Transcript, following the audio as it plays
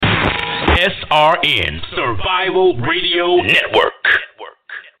SRN Survival Radio Network.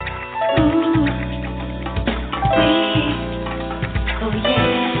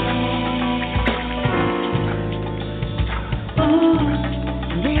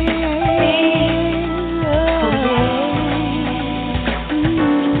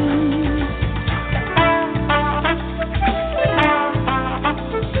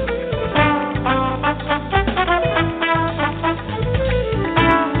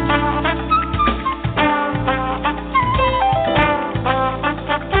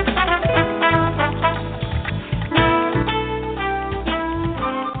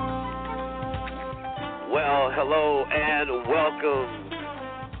 Hello and welcome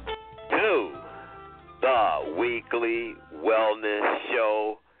to the Weekly Wellness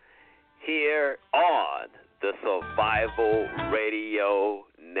Show here on the Survival Radio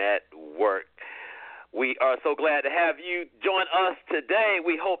Network. We are so glad to have you join us today.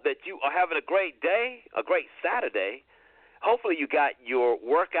 We hope that you are having a great day, a great Saturday. Hopefully you got your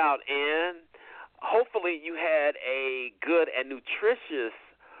workout in. Hopefully you had a good and nutritious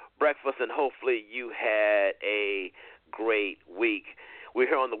breakfast, and hopefully you had a great week. We're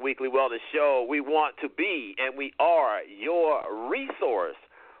here on the Weekly Wellness Show. We want to be, and we are, your resource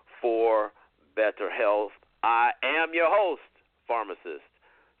for better health. I am your host, pharmacist,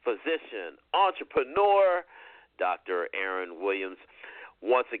 physician, entrepreneur, Dr. Aaron Williams.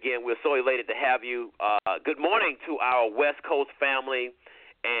 Once again, we're so elated to have you. Good morning to our West Coast family.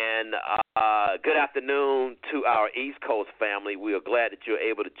 And good afternoon to our East Coast family. We are glad that you're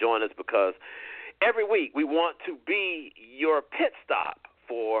able to join us because every week we want to be your pit stop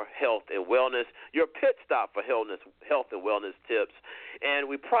for health and wellness, your pit stop for health and wellness tips. And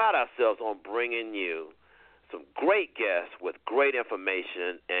we pride ourselves on bringing you some great guests with great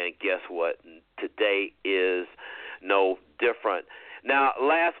information. And guess what? Today is no different. Now,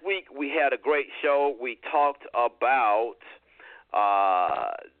 last week we had a great show. We talked about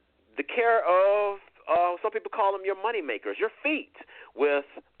the care of, some people call them your money makers, your feet, with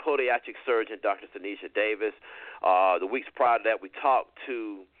podiatric surgeon Dr. Tanisha Davis. The weeks prior to that, we talked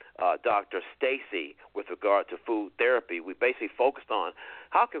to Dr. Stacy with regard to food therapy. We basically focused on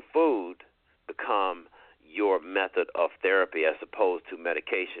how can food become your method of therapy as opposed to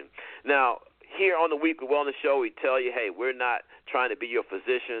medication. Now, here on the Weekly Wellness Show, we tell you, hey, we're not trying to be your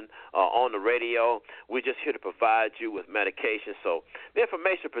physician on the radio. We're just here to provide you with medication. So the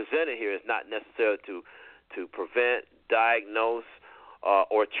information presented here is not necessary to prevent, diagnose,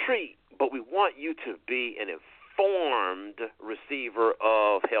 or treat, but we want you to be an informed receiver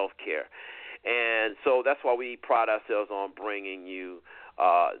of health care. And so that's why we pride ourselves on bringing you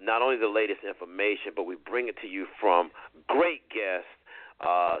not only the latest information, but we bring it to you from great guests,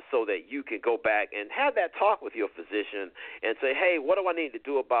 so that you can go back and have that talk with your physician and say, hey, what do I need to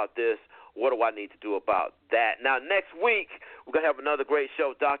do about this? What do I need to do about that? Now, next week, we're going to have another great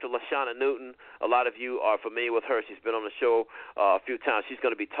show, Dr. LaShawna Newton. A lot of you are familiar with her. She's been on the show a few times. She's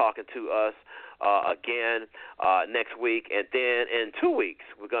going to be talking to us again next week. And then in 2 weeks,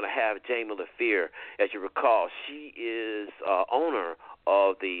 we're going to have Jamie LaFear. As you recall, she is owner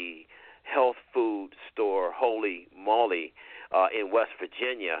of the health food store Holy Moly in West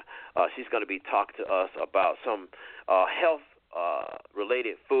Virginia. She's going to be talking to us about some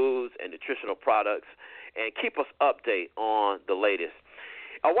health-related foods and nutritional products and keep us updated on the latest.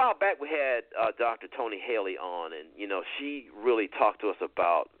 A while back, we had Dr. Tony Haley on, and, she really talked to us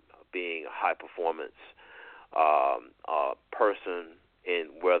about being a high-performance person,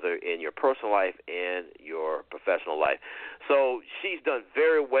 whether in your personal life and your professional life. So she's done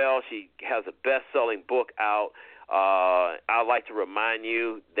very well. She has a best-selling book out. I'd like to remind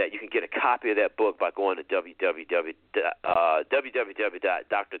you that you can get a copy of that book by going to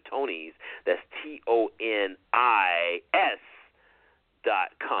www.drtonys, that's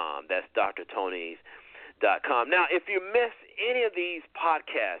TONIS.com. That's drtonys.com. Now, if you miss any of these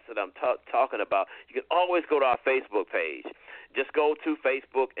podcasts that I'm talking about, you can always go to our Facebook page. Just go to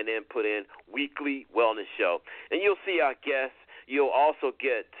Facebook and then put in Weekly Wellness Show, and you'll see our guests. You'll also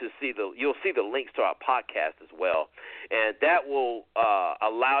get to see the links to our podcast as well, and that will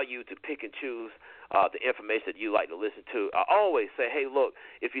allow you to pick and choose the information that you like to listen to. I always say, hey, look,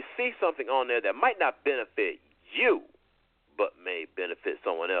 if you see something on there that might not benefit you but may benefit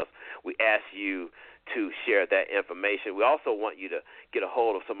someone else, we ask you to share that information. We also want you to get a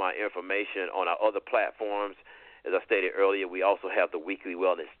hold of some of our information on our other platforms. As I stated earlier, we also have the Weekly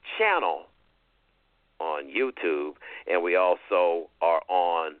Wellness channel on YouTube, and we also are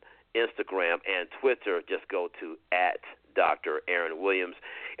on Instagram and Twitter. Just go to @Dr. Aaron Williams,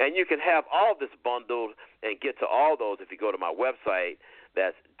 and you can have all this bundled and get to all those if you go to my website,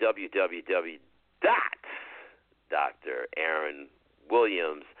 That's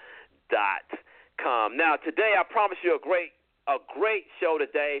www.draaronwilliams.com. Now, today I promise you a great show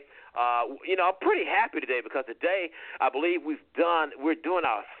today. I'm pretty happy today because today I believe we're doing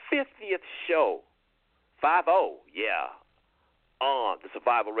our 50th show. 50, yeah, on the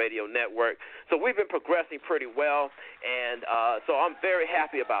Survival Radio Network. So we've been progressing pretty well, and so I'm very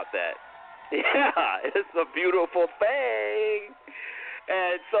happy about that. Yeah, it's a beautiful thing.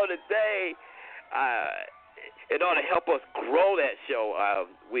 And so today, in order to help us grow that show,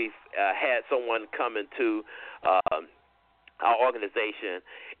 we've had someone come into our organization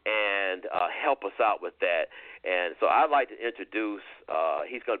and help us out with that. And so I'd like to introduce,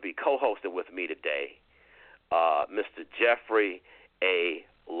 he's going to be co-hosting with me today, Mr. Jeffrey A.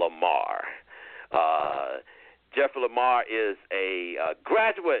 Lamar. Jeffrey Lamar is a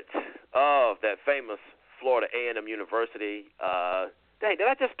graduate of that famous Florida A&M University. Dang, did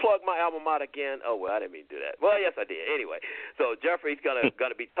I just plug my alma mater again? Oh, well, I didn't mean to do that. Well, yes, I did. Anyway, so Jeffrey's gonna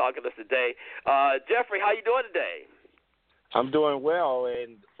be talking to us today. Jeffrey, how you doing today? I'm doing well,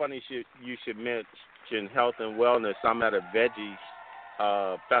 and funny you should mention health and wellness. I'm at a veggie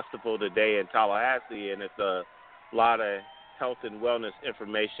festival today in Tallahassee, and it's a lot of health and wellness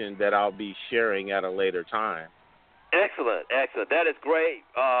information that I'll be sharing at a later time. Excellent. That is great.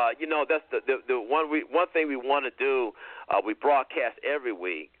 That's the one thing we want to do. We broadcast every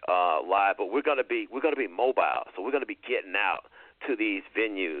week live, but we're gonna be mobile. So we're gonna be getting out to these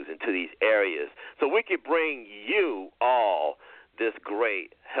venues and to these areas, so we can bring you all this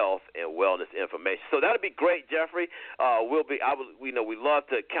great health and wellness information. So that'll be great, Jeffrey. We love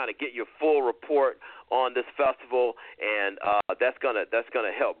to kind of get your full report on this festival, and that's gonna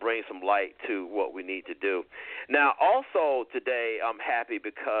help bring some light to what we need to do. Now, also today, I'm happy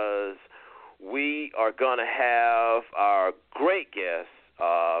because we are gonna have our great guest.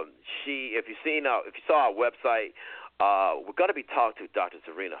 If you saw our website, we're gonna be talking to Dr.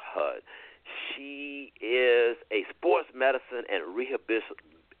 Serena Hudd. She is a sports medicine and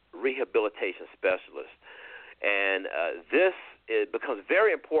rehabilitation specialist, and it becomes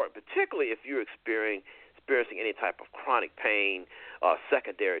very important, particularly if you're experiencing any type of chronic pain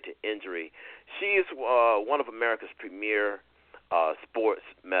secondary to injury. She is one of America's premier sports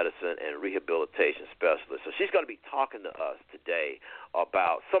medicine and rehabilitation specialists. So she's going to be talking to us today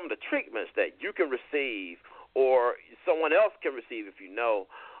about some of the treatments that you can receive or someone else can receive if you know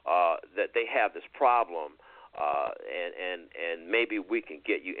that they have this problem, and maybe we can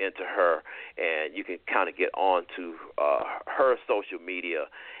get you into her, and you can kind of get onto her social media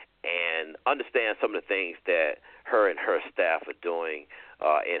and understand some of the things that her and her staff are doing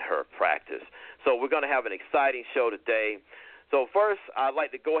in her practice. So we're going to have an exciting show today. So first, I'd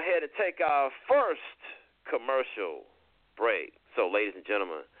like to go ahead and take our first commercial break. So, ladies and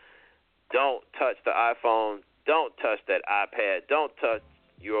gentlemen, don't touch the iPhone, don't touch that iPad, don't touch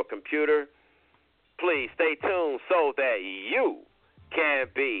your computer. Please stay tuned so that you can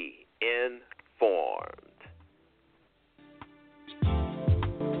be informed.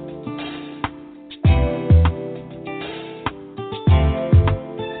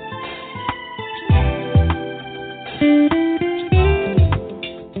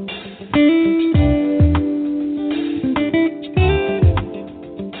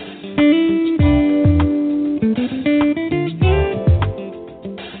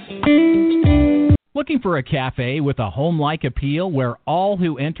 Looking for a cafe with a home-like appeal where all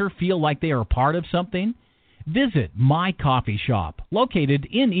who enter feel like they are part of something? Visit My Coffee Shop, located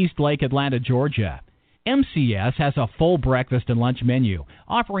in Eastlake, Atlanta, Georgia. MCS has a full breakfast and lunch menu,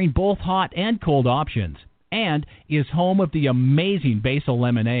 offering both hot and cold options, and is home of the amazing basil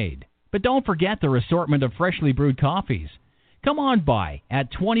lemonade. But don't forget their assortment of freshly brewed coffees. Come on by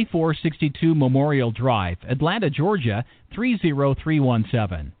at 2462 Memorial Drive, Atlanta, Georgia,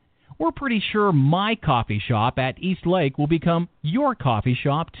 30317. We're pretty sure My Coffee Shop at Eastlake will become your coffee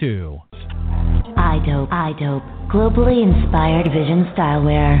shop, too. iDope, globally inspired vision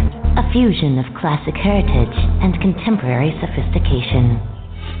stylewear, a fusion of classic heritage and contemporary sophistication.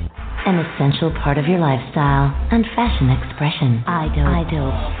 An essential part of your lifestyle and fashion expression.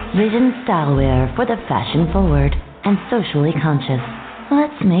 iDope, vision stylewear for the fashion-forward and socially conscious.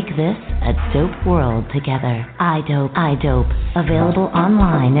 Let's make this a dope world together. iDope. Available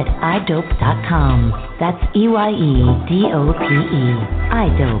online at iDope.com. That's EYEDOPE.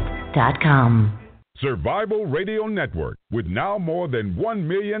 iDope.com. Survival Radio Network, with now more than 1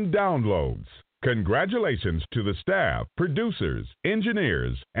 million downloads. Congratulations to the staff, producers,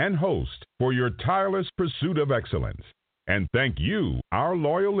 engineers, and hosts for your tireless pursuit of excellence. And thank you, our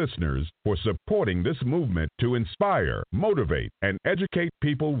loyal listeners, for supporting this movement to inspire, motivate, and educate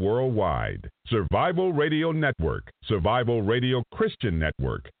people worldwide. Survival Radio Network, Survival Radio Christian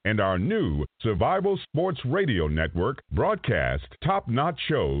Network, and our new Survival Sports Radio Network broadcast top-notch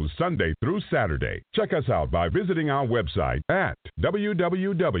shows Sunday through Saturday. Check us out by visiting our website at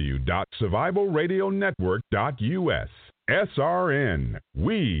www.survivalradionetwork.us. SRN,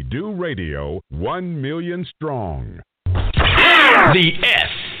 we do radio 1 million strong. The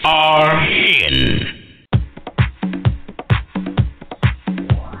SRN.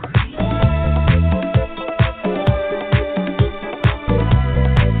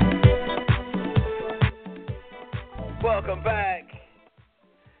 Welcome back.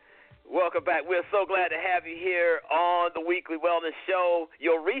 We're so glad to have you here on the Weekly Wellness Show,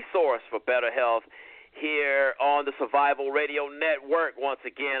 your resource for better health here on the Survival Radio Network. Once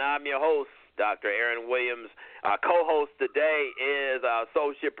again, I'm your host, Dr. Aaron Williams. Our co-host today is our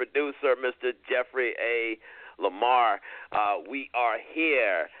associate producer, Mr. Jeffrey A. Lamar. We are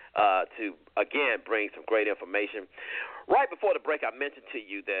here to, again, bring some great information. Right before the break, I mentioned to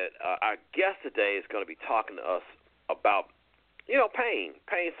you that our guest today is going to be talking to us about pain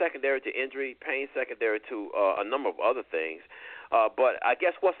secondary to injury, pain secondary to a number of other things. But I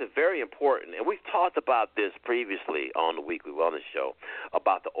guess what's very important, and we've talked about this previously on the Weekly Wellness Show,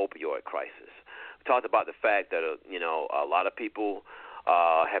 about the opioid crisis. We talked about the fact that, a lot of people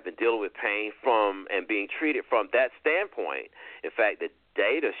have been dealing with pain from and being treated from that standpoint. In fact, the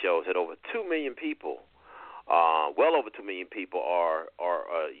data shows that over 2 million people, well over 2 million people are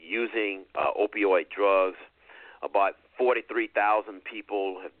using opioid drugs. About 43,000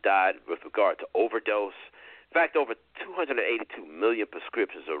 people have died with regard to overdose. In fact, over 282 million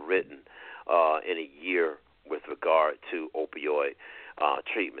prescriptions are written in a year with regard to opioid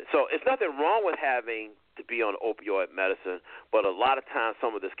treatment. So it's nothing wrong with having to be on opioid medicine, but a lot of times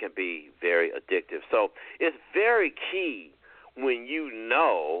some of this can be very addictive. So it's very key when you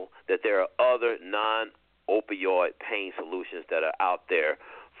know that there are other non-opioid pain solutions that are out there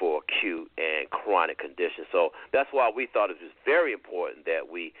for acute and chronic conditions. So that's why we thought it was very important that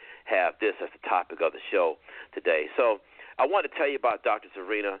we have this as the topic of the show today. So I want to tell you about Dr.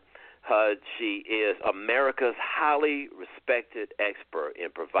 Serena Hud. She is America's highly respected expert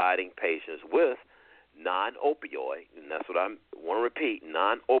in providing patients with non-opioid, and that's what I want to repeat,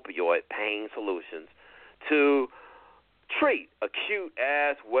 non-opioid pain solutions to treat acute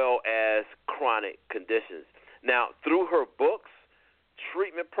as well as chronic conditions. Now, through her books,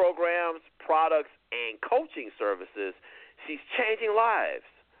 treatment programs, products, and coaching services, she's changing lives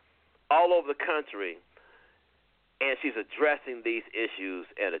all over the country, and she's addressing these issues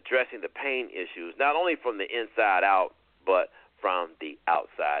and addressing the pain issues, not only from the inside out, but from the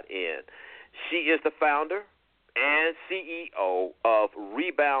outside in. She is the founder and CEO of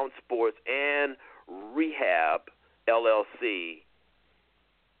Rebound Sports and Rehab, LLC,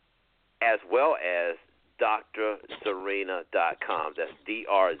 as well as drzarinah.com. That's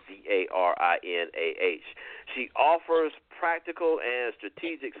DRZARINAH. She offers practical and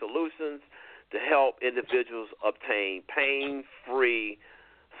strategic solutions to help individuals obtain pain-free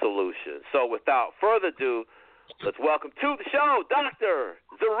solutions. So without further ado, let's welcome to the show Dr.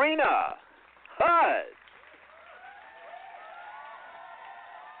 Serena Hud.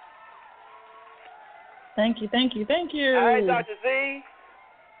 Thank you. All right, Dr. Z.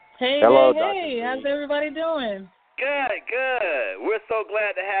 Hello, hey, Dr. how's everybody doing? Good. We're so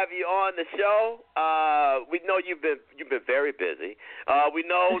glad to have you on the show. We know you've been very busy. We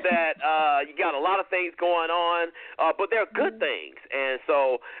know that you got a lot of things going on, but they're good things. And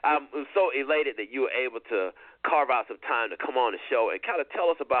so I'm so elated that you were able to carve out some time to come on the show and kind of tell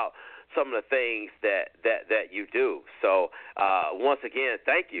us about some of the things that you do. So once again,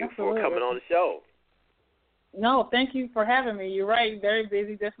 thank you for coming on the show. No, thank you for having me. You're right, very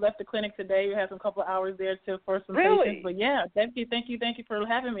busy. Just left the clinic today. We have a couple of hours there for some patients. But yeah, thank you for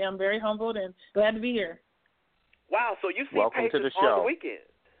having me. I'm very humbled and glad to be here. Wow, so you see Welcome patients to the show. on the weekend.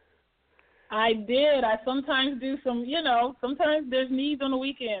 I did. I sometimes do some, sometimes there's needs on the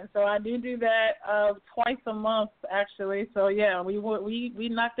weekend. So I do that twice a month, actually. So, yeah, we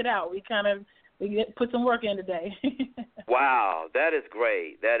knocked it out. We put some work in today. Wow, that is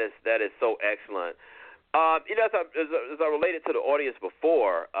great. That is so excellent. As I related to the audience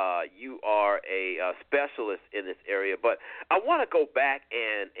before, you are a specialist in this area, but I want to go back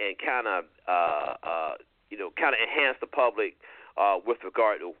and kind of enhance the public with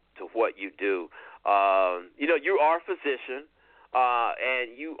regard to what you do. You are a physician,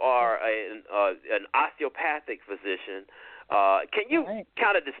 and you are an osteopathic physician. Can you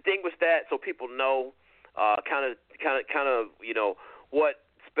kind of distinguish that so people know kind of, what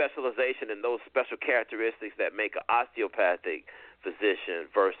specialization and those special characteristics that make an osteopathic physician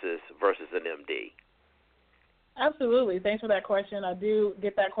versus an MD? Absolutely. Thanks for that question. I do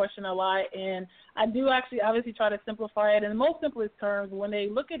get that question a lot, and I do actually obviously try to simplify it in the most simplest terms. When they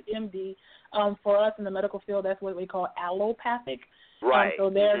look at MD, for us in the medical field, that's what we call allopathic. Right. So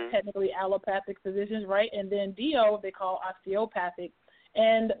they're technically allopathic physicians, right? And then DO, they call osteopathic.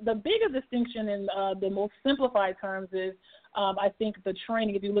 And the biggest distinction in the most simplified terms is, I think, the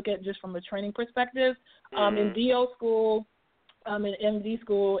training. If you look at it just from a training perspective, in DO school, in MD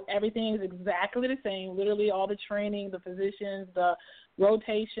school, everything is exactly the same. Literally all the training, the physicians, the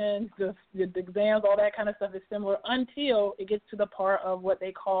rotations, the exams, all that kind of stuff is similar until it gets to the part of what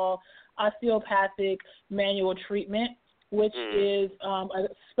they call osteopathic manual treatment, which is a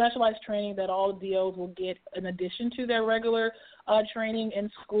specialized training that all DOs will get in addition to their regular training in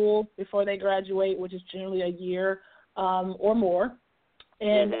school before they graduate, which is generally a year or more.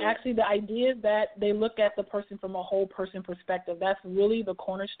 And actually the idea is that they look at the person from a whole person perspective. That's really the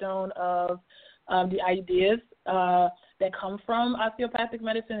cornerstone of the ideas that come from osteopathic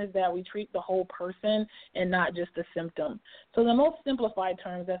medicine, is that we treat the whole person and not just the symptom. So the most simplified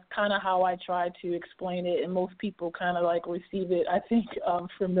terms, that's kind of how I try to explain it, and most people kind of like receive it, I think,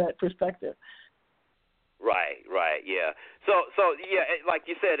 from that perspective. Right, yeah. So yeah, like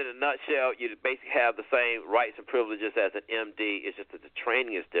you said, in a nutshell, you basically have the same rights and privileges as an MD. It's just that the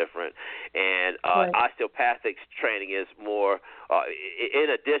training is different, and osteopathic training is more.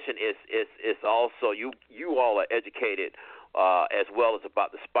 In addition, it's also you all are educated as well as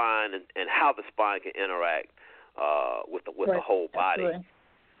about the spine and how the spine can interact with the whole body. Absolutely.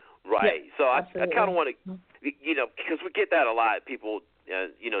 Right. Yeah, so I kind of want to, because we get that a lot. People,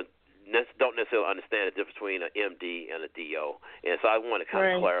 don't necessarily understand the difference between an MD and a DO, and so I want to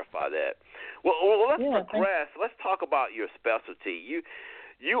kind of clarify that. Well, let's progress. Let's talk about your specialty.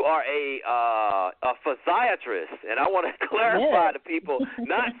 You are a physiatrist, and I want to clarify to people,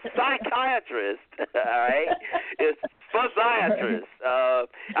 not psychiatrist. All right, it's physiatrist.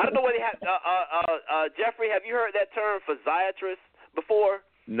 I don't know whether you have, Jeffrey, have you heard that term physiatrist before?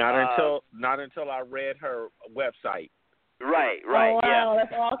 Not until I read her website. Right, oh, wow, yeah.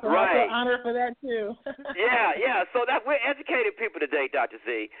 That's awesome. Right. I'm so honored for that, too. yeah. So we're educating people today, Dr.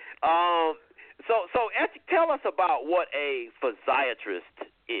 Z. So tell us about what a physiatrist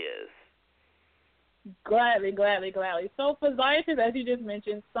is. Gladly. So physiatrist, as you just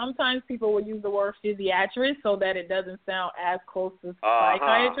mentioned, sometimes people will use the word physiatrist so that it doesn't sound as close to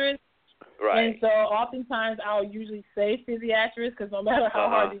psychiatrist. Right. And so oftentimes I'll usually say physiatrist, because no matter how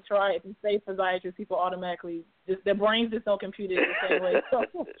hard you try, if you say physiatrist, people automatically, their brains just don't compute it the same way. So,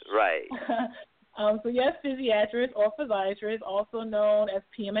 right. So yes, physiatrist or physiatrist, also known as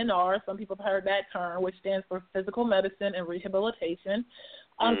PM&R. Some people have heard that term, which stands for physical medicine and rehabilitation.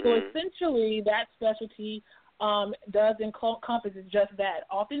 So essentially that specialty does encompass just that.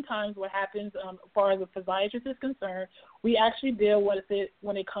 Oftentimes what happens as far as a physiatrist is concerned, we actually deal with it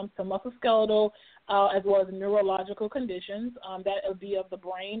when it comes to musculoskeletal as well as neurological conditions. That would be of the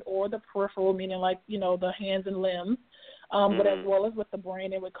brain or the peripheral, meaning like, the hands and limbs, but as well as with the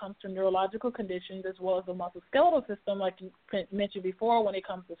brain. And when it comes to neurological conditions as well as the musculoskeletal system, like you mentioned before, when it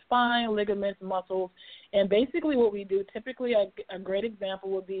comes to spine, ligaments, muscles. And basically what we do, typically a great example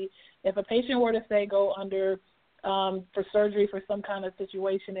would be if a patient were to, say, go under for surgery for some kind of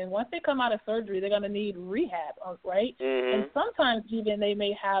situation, and once they come out of surgery, they're going to need rehab, right? And sometimes even they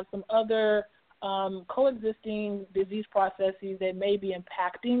may have some other coexisting disease processes that may be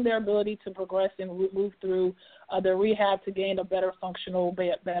impacting their ability to progress and move through the rehab to gain a better functional,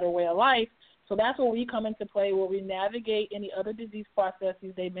 better way of life. So that's where we come into play, where we navigate any other disease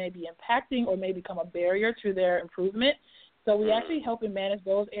processes they may be impacting or may become a barrier to their improvement. So we actually help and manage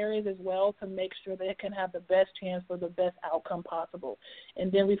those areas as well to make sure they can have the best chance for the best outcome possible.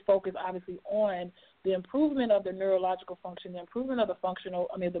 And then we focus obviously on the improvement of the neurological function, the improvement of the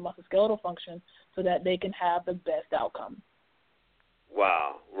the musculoskeletal function, so that they can have the best outcome.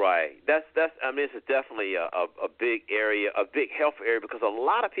 Wow, right. This is definitely a big area, a big health area, because a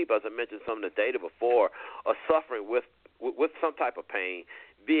lot of people, as I mentioned some of the data before, are suffering with some type of pain,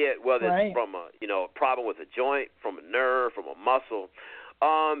 be it whether it's from a problem with a joint, from a nerve, from a muscle.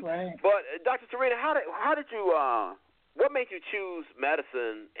 But Dr. Serena, how did you what made you choose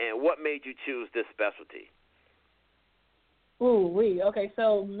medicine, and what made you choose this specialty? Okay.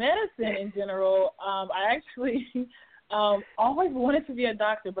 So medicine in general, I actually always wanted to be a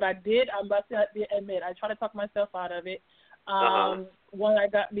doctor, but I must admit, I tried to talk myself out of it. When I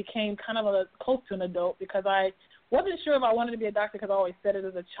became kind of close to an adult, because I wasn't sure if I wanted to be a doctor because I always said it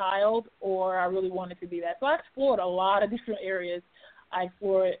as a child, or I really wanted to be that. So I explored a lot of different areas. I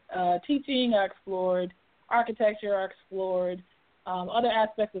explored teaching, I explored architecture, I explored other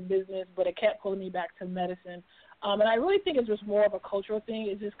aspects of business, but it kept pulling me back to medicine. And I really think it's just more of a cultural thing.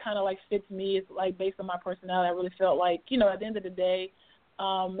 It just kind of like fits me. It's like based on my personality. I really felt like, you know, at the end of the day,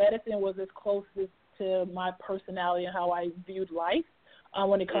 medicine was as closest to my personality and how I viewed life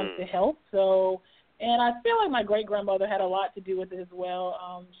when it comes to health. So, and I feel like my great-grandmother had a lot to do with it as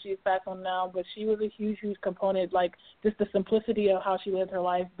well. She's passed on now, but she was a huge, huge component, like just the simplicity of how she lived her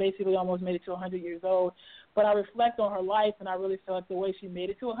life, basically almost made it to 100 years old. But I reflect on her life, and I really feel like the way she made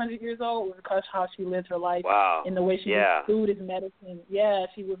it to 100 years old was because how she lived her life. Wow. And the way she used food as medicine. Yeah,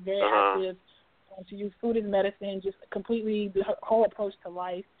 she was very active. She used food as medicine, just completely her whole approach to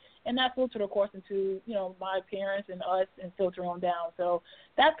life. And that filtered, of course, into, you know, my parents and us and filtering on down. So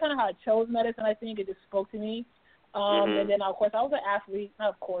that's kind of how I chose medicine, I think. It just spoke to me. And then, of course, I was an athlete. Not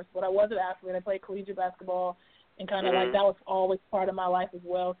of course, but I was an athlete. I played collegiate basketball, and kind of like that was always part of my life as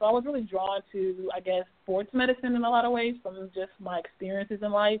well. So I was really drawn to, I guess, sports medicine in a lot of ways from just my experiences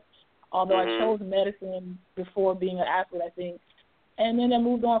in life, although I chose medicine before being an athlete, I think. And then I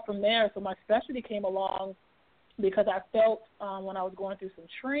moved on from there. So my specialty came along because I felt when I was going through some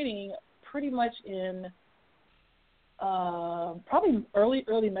training, pretty much in probably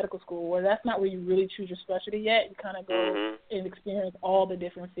early medical school, where that's not where you really choose your specialty yet. You kind of go and experience all the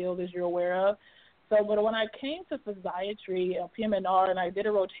different fields as you're aware of. So, but when I came to physiatry, PM&R, and I did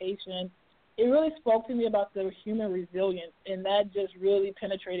a rotation, it really spoke to me about the human resilience, and that just really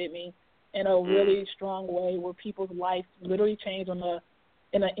penetrated me in a really strong way, where people's lives literally change in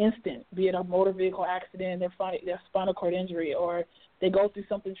an instant, be it a motor vehicle accident, their spinal cord injury, or they go through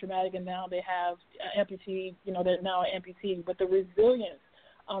something traumatic and now they have amputee, you know, they're now an amputee. But the resilience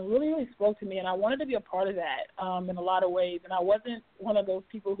really, really spoke to me, and I wanted to be a part of that in a lot of ways. And I wasn't one of those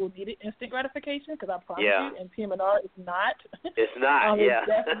people who needed instant gratification, because I promise you, and PM&R is not. It's not, It's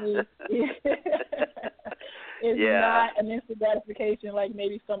definitely, it's not an instant gratification like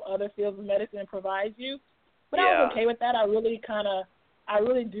maybe some other fields of medicine provides you. But I was okay with that. I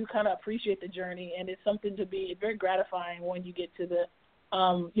really do kind of appreciate the journey, and it's something to be very gratifying when you get to the,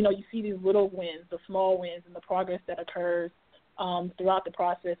 you know, you see these little wins, the small wins, and the progress that occurs throughout the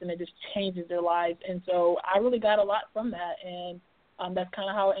process, and it just changes their lives. And so I really got a lot from that, and that's kind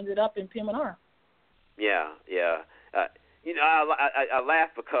of how it ended up in PM&R. Yeah. You know, I laugh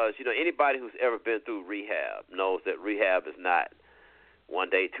because, you know, anybody who's ever been through rehab knows that rehab is not 1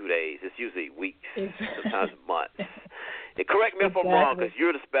 day, 2 days. It's usually weeks, sometimes months. And correct me if I'm wrong, because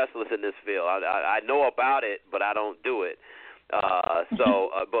you're the specialist in this field. I know about it, but I don't do it. But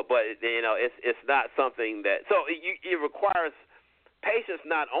you know, it's not something that. So it requires patience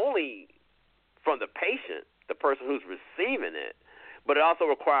not only from the patient, the person who's receiving it, but it also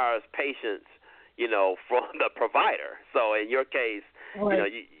requires patience, you know, from the provider. So in your case, right.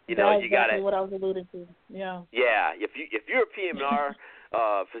 you know, you got to. What I was alluding to. Yeah. Yeah. If you're a PM&R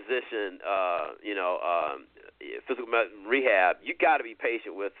physician, physical rehab, you got to be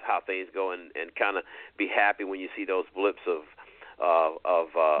patient with how things go and kind of be happy when you see those blips of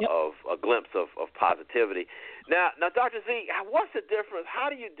a glimpse of positivity. Now, Dr. Z, what's the difference? How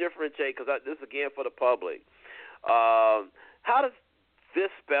do you differentiate? Because this is again for the public. How does this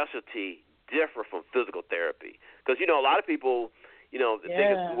specialty differ from physical therapy? Because you know a lot of people, you know, think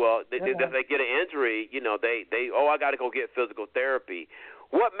they get an injury, you know, they I got to go get physical therapy.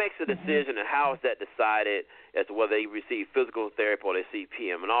 What makes a decision, and how is that decided as to whether they receive physical therapy or they see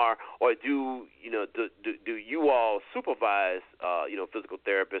PM&R, or do you all supervise physical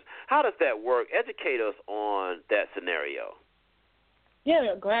therapists? How does that work? Educate us on that scenario.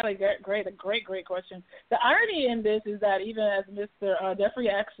 Yeah, great question. The irony in this is that even as Mr. Jeffrey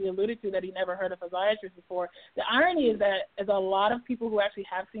actually alluded to that he never heard of physiatrists before, the irony is that as a lot of people who actually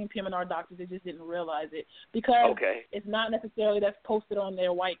have seen PM&R doctors, they just didn't realize it because it's not necessarily that's posted on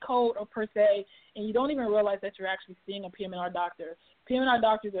their white coat or per se, and you don't even realize that you're actually seeing a PM&R doctor. PM&R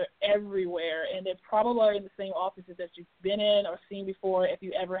doctors are everywhere, and they're probably in the same offices that you've been in or seen before if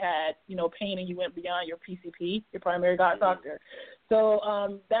you ever had, you know, pain and you went beyond your PCP, your primary doctor.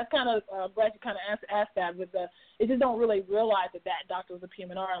 So that's kind of glad you kind of asked that. But they just don't really realize that doctor was a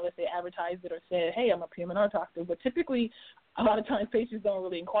PM&R unless they advertised it or said, hey, I'm a PM&R doctor. But typically, a lot of times patients don't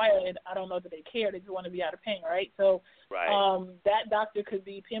really inquire, and I don't know that they care. They just want to be out of pain, right? So that doctor could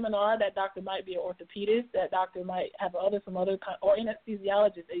be PM&R. That doctor might be an orthopedist. That doctor might have some other or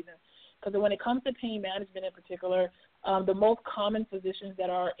anesthesiologist even. Because when it comes to pain management in particular, The most common physicians that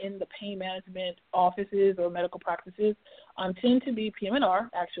are in the pain management offices or medical practices tend to be PM&R,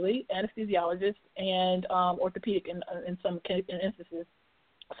 actually, anesthesiologists, and orthopedic in some instances.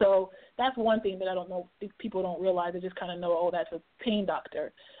 So that's one thing that I don't know, people don't realize. They just kind of know, oh, that's a pain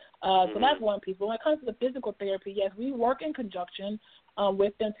doctor. So that's one piece. But when it comes to the physical therapy, yes, we work in conjunction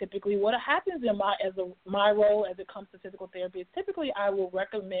with them typically. What happens in my role as it comes to physical therapy is typically I will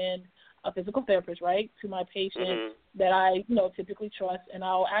recommend a physical therapist, right, to my patient that I, typically trust, and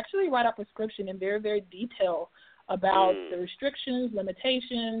I'll actually write a prescription in very, very detail about the restrictions,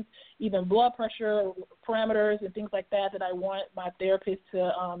 limitations, even blood pressure parameters and things like that I want my therapist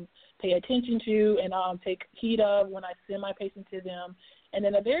to pay attention to and take heed of when I send my patient to them. And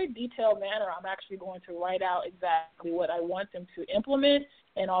in a very detailed manner, I'm actually going to write out exactly what I want them to implement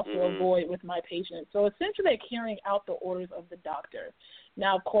and also avoid with my patient. So essentially carrying out the orders of the doctor.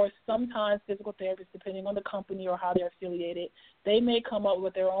 Now, of course, sometimes physical therapists, depending on the company or how they're affiliated, they may come up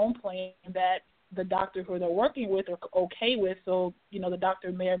with their own plan that the doctor who they're working with are okay with. So, the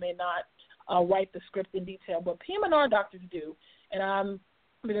doctor may or may not write the script in detail. But PM&R doctors do. And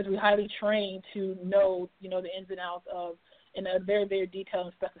because we highly trained to know, the ins and outs of in a very, very detailed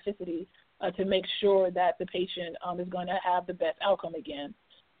and specificity to make sure that the patient is going to have the best outcome again.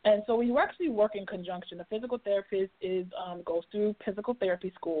 And so we actually work in conjunction. The physical therapist goes through physical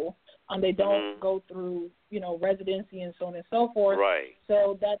therapy school. They don't go through, residency and so on and so forth. Right.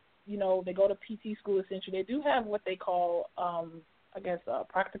 So that's, they go to PT school essentially. They do have what they call,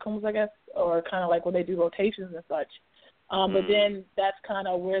 practicums, or kind of like when they do rotations and such. But then that's kind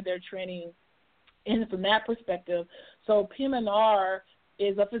of where they're training in from that perspective. So PM&R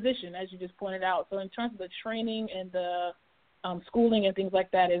is a physician, as you just pointed out. So in terms of the training and the schooling and things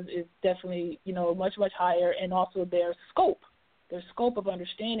like that is definitely, much, much higher, and also their scope of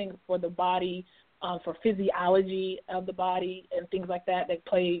understanding for the body, for physiology of the body and things like that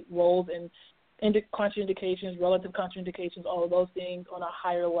play roles in contraindications, relative contraindications, all of those things on a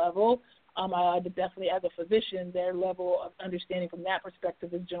higher level. I definitely, as a physician, their level of understanding from that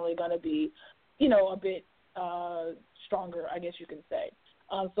perspective is generally going to be, a bit stronger, I guess you can say.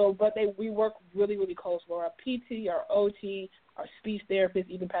 But we work really, really close with our PT, our OT, our speech therapists,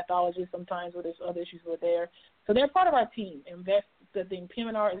 even pathologists sometimes where there's other issues with there. So they're part of our team. And that's the thing.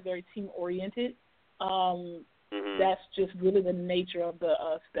 PM&R is very team-oriented. That's just really the nature of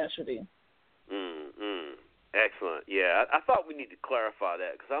the specialty. Excellent. Yeah, I thought we need to clarify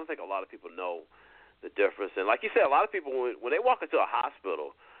that because I don't think a lot of people know the difference. And like you said, a lot of people, when they walk into a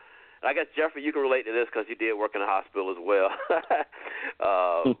hospital, and I guess, Jeffrey, you can relate to this because you did work in a hospital as well.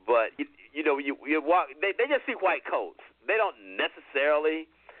 But, you walk, they just see white coats. They don't necessarily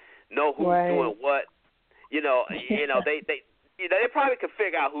know who's doing what. They probably can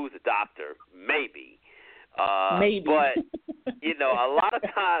figure out who's the doctor, maybe. Maybe. But, a lot of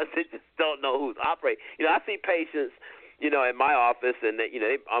times they just don't know who's operating. I see patients, in my office, and they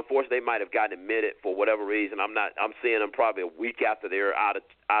unfortunately they might have gotten admitted for whatever reason. I'm seeing them probably a week after they're out of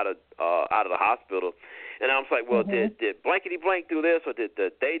the hospital, and I'm just like, well, did blankety blank do this or did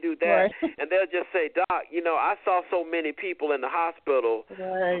they do that? Right. And they'll just say, Doc, I saw so many people in the hospital,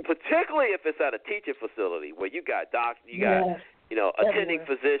 particularly if it's at a teaching facility where you got doctors, you got attending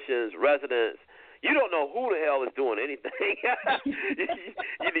physicians, residents. You don't know who the hell is doing anything.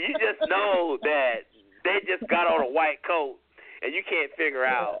 You just know that they just got on a white coat, and you can't figure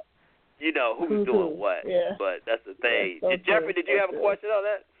out, who's doing what. Yeah. But that's the thing. Jeffrey, did you have a question on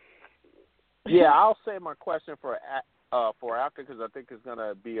that? Yeah, I'll say my question for after because I think it's going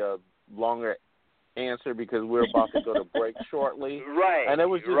to be a longer answer because we're about to go to break shortly. Right. And it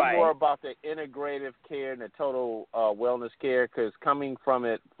was just more about the integrative care and the total wellness care because coming from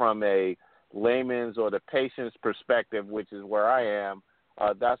it from a layman's or the patient's perspective, which is where I am,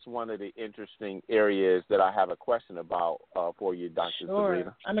 that's one of the interesting areas that I have a question about for you, Dr.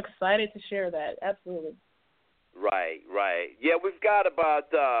 Sabrina. I'm excited to share that. Absolutely. Right. Yeah, we've got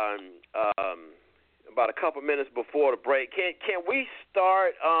about a couple minutes before the break. Can we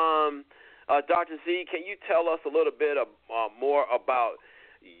start, Dr. Z? Can you tell us a little bit more about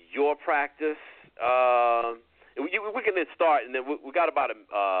your practice? We can then start, and then we got about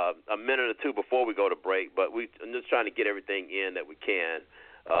a minute or two before we go to break. But I'm just trying to get everything in that we can,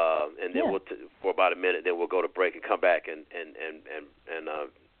 and then for about a minute, then we'll go to break and come back and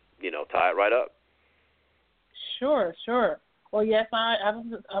tie it right up. Sure. Well, yes,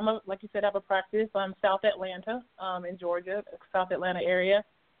 like you said, I have a practice. I'm South Atlanta, in Georgia, South Atlanta area,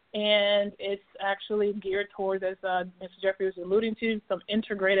 and it's actually geared towards, as Mr. Jeffrey was alluding to, some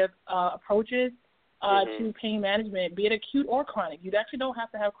integrative approaches to pain management, be it acute or chronic. You actually don't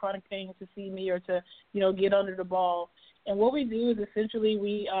have to have chronic pain to see me or to, get under the ball. And what we do is essentially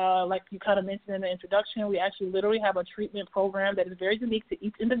we, like you kind of mentioned in the introduction, we actually literally have a treatment program that is very unique to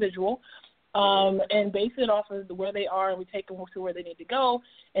each individual, and base it off of where they are, and we take them to where they need to go.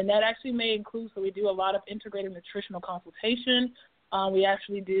 And that actually may include, so we do a lot of integrated nutritional consultation. We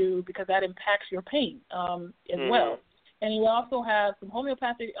actually do, because that impacts your pain as well. And we also have some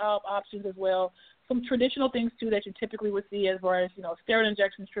homeopathic options as well, some traditional things, too, that you typically would see as far as, steroid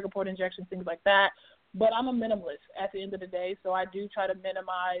injections, trigger point injections, things like that. But I'm a minimalist at the end of the day, so I do try to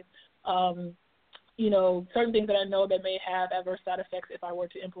minimize, certain things that I know that may have adverse side effects if I were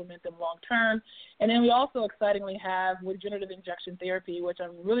to implement them long term. And then we also excitingly have regenerative injection therapy, which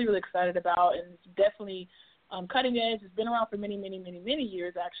I'm really, really excited about, and it's definitely cutting edge. It's been around for many, many, many, many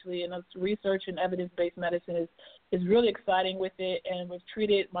years, actually, and it's research and evidence-based medicine is really exciting with it, and we've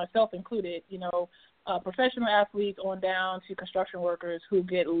treated, myself included, professional athletes on down to construction workers who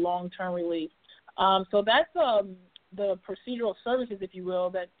get long-term relief. So that's the procedural services, if you will,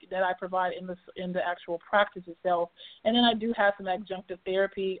 that I provide in the actual practice itself. And then I do have some adjunctive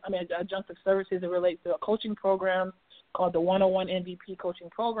services that relate to a coaching program called the 101 MVP coaching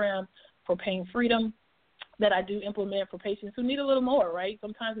program for pain freedom that I do implement for patients who need a little more, right?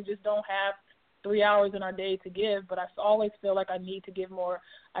 Sometimes we just don't have 3 hours in our day to give, but I always feel like I need to give more.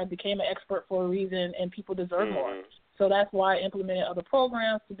 I became an expert for a reason, and people deserve more. So that's why I implemented other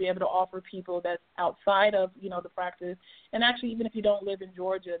programs to be able to offer people that's outside of, the practice. And actually, even if you don't live in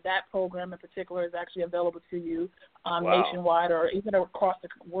Georgia, that program in particular is actually available to you nationwide or even across the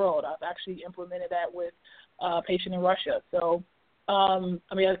world. I've actually implemented that with a patient in Russia. So, a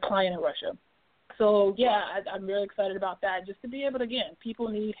client in Russia. So, yeah, I'm really excited about that, just to be able to, again, people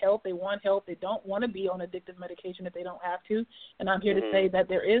need help. They want help. They don't want to be on addictive medication if they don't have to. And I'm here to say that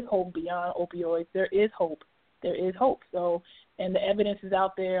there is hope beyond opioids. There is hope. There is hope. So, and the evidence is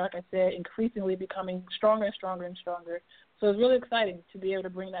out there, like I said, increasingly becoming stronger and stronger and stronger. So it's really exciting to be able to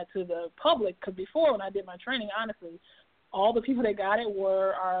bring that to the public, because before, when I did my training, honestly, all the people that got it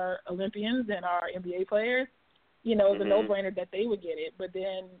were our Olympians and our NBA players. It was a no-brainer that they would get it. But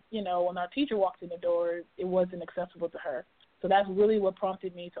then, when our teacher walked in the door, it wasn't accessible to her. So that's really what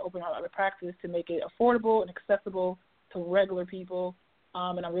prompted me to open out a practice to make it affordable and accessible to regular people,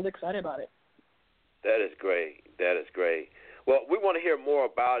 and I'm really excited about it. That is great. That is great. Well, we want to hear more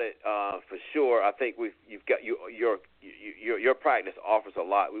about it for sure. I think you've got your practice offers a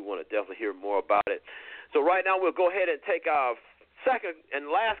lot. We want to definitely hear more about it. So right now we'll go ahead and take our second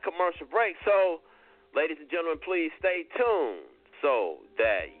and last commercial break. So, ladies and gentlemen, please stay tuned so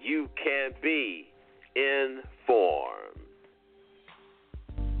that you can be informed.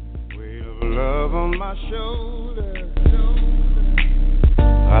 Weight of love on my shoulder.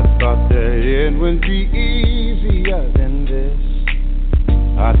 I thought that it would be easier than this.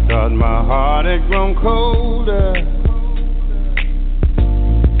 I thought my heart had grown colder,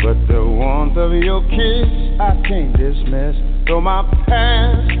 but the warmth of your kiss I can't dismiss. Though my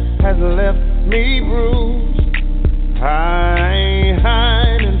past has left me bruised, I ain't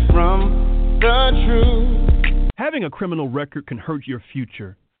hiding from the truth. Having a criminal record can hurt your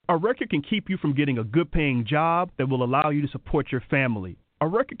future. A record can keep you from getting a good-paying job that will allow you to support your family. A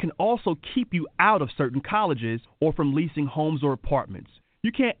record can also keep you out of certain colleges or from leasing homes or apartments.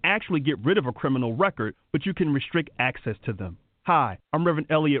 You can't actually get rid of a criminal record, but you can restrict access to them. Hi, I'm Reverend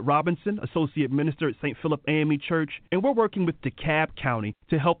Elliot Robinson, Associate Minister at St. Philip AME Church, and we're working with DeKalb County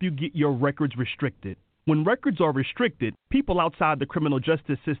to help you get your records restricted. When records are restricted, people outside the criminal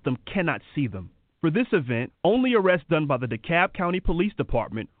justice system cannot see them. For this event, only arrests done by the DeKalb County Police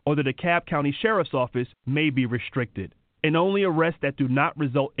Department or the DeKalb County Sheriff's Office may be restricted, and only arrests that do not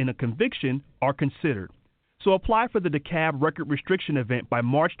result in a conviction are considered. So apply for the DeKalb Record Restriction event by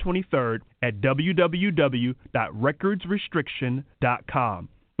March 23rd at www.recordsrestriction.com.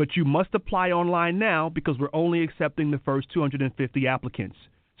 But you must apply online now because we're only accepting the first 250 applicants.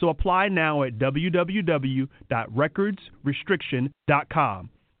 So apply now at www.recordsrestriction.com.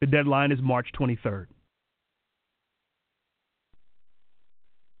 The deadline is March 23rd.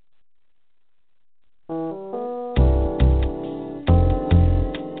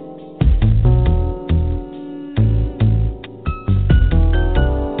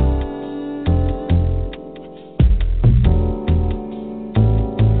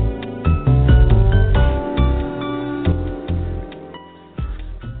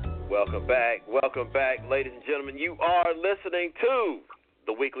 Welcome back, ladies and gentlemen. You are listening to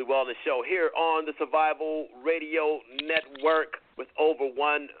the Weekly Wellness Show here on the Survival Radio Network with over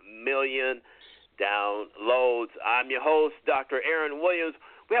 1 million downloads. I'm your host, Dr. Aaron Williams.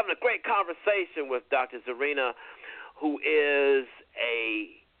 We're having a great conversation with Dr. Zarina, who is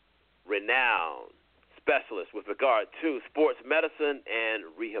a renowned specialist with regard to sports medicine and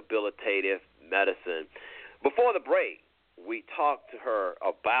rehabilitative medicine. Before the break, we talked to her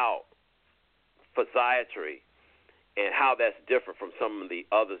about physiatry and how that's different from some of the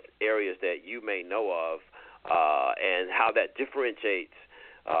other areas that you may know of, and how that differentiates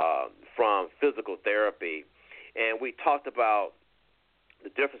from physical therapy. And we talked about the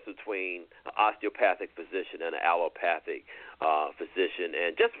difference between an osteopathic physician and an allopathic physician.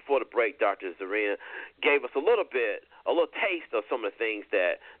 And just before the break, Dr. Zarina gave us a little taste of some of the things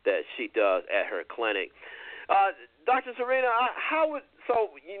that she does at her clinic. Dr. Zarina,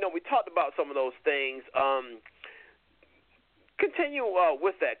 we talked about some of those things. Continue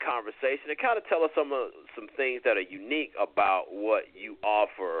with that conversation and kind of tell us some things that are unique about what you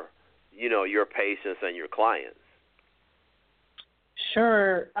offer, your patients and your clients.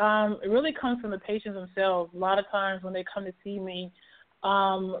 Sure. It really comes from the patients themselves. A lot of times when they come to see me,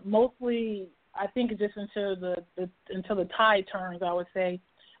 mostly I think just until the tide turns, I would say.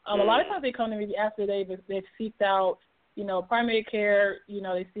 A lot of times they come to me after they've seeked out, primary care,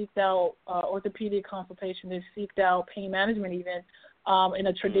 they seeked out orthopedic consultation, they seeked out pain management even, in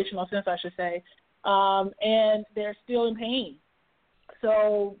a traditional sense, I should say, and they're still in pain.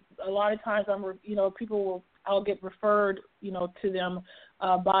 So a lot of times I'll get referred, to them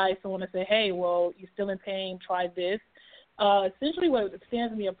by someone to say, hey, well, you're still in pain, try this. Essentially what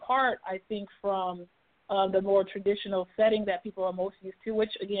stands me apart, I think, from the more traditional setting that people are most used to,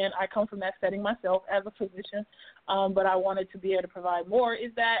 which, again, I come from that setting myself as a physician, but I wanted to be able to provide more,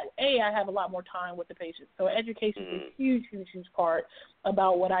 is that, I have a lot more time with the patient. So education is a huge, huge, huge part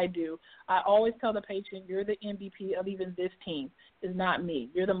about what I do. I always tell the patient, you're the MVP of even this team. It's not me.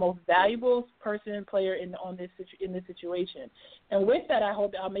 You're the most valuable player in this situation. And with that, I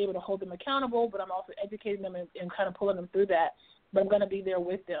hope that I'm able to hold them accountable, but I'm also educating them and kind of pulling them through that. But I'm going to be there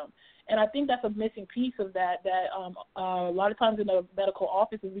with them. And I think that's a missing piece of that a lot of times in the medical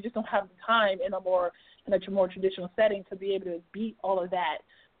offices, we just don't have the time in a more traditional setting to be able to beat all of that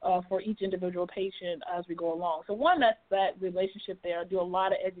for each individual patient as we go along. So one, that's that relationship there. I do a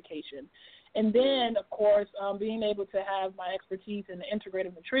lot of education. And then, of course, being able to have my expertise in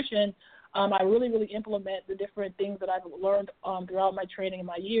integrative nutrition, I really, really implement the different things that I've learned throughout my training and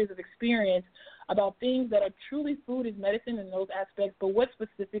my years of experience about things that are truly food is medicine in those aspects, but what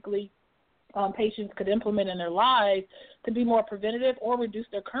specifically patients could implement in their lives to be more preventative or reduce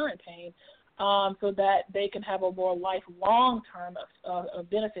their current pain, so that they can have a more lifelong term of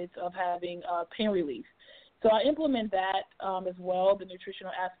benefits of having pain relief. So I implement that as well, the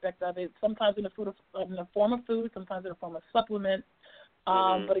nutritional aspect of it, sometimes in the form of food, sometimes in the form of supplements.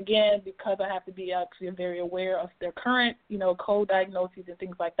 But again, because I have to be actually very aware of their current, code diagnoses and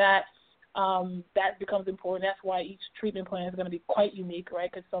things like that, that becomes important. That's why each treatment plan is going to be quite unique,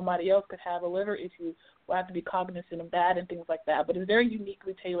 right? Because somebody else could have a liver issue. We'll have to be cognizant of that and things like that. But it's very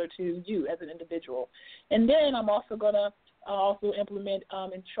uniquely tailored to you as an individual. And then I'm also going to implement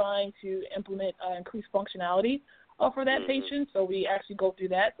and trying to implement increased functionality for that patient. So we actually go through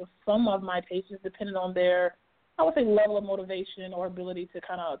that. So some of my patients, depending on their, I would say, level of motivation or ability to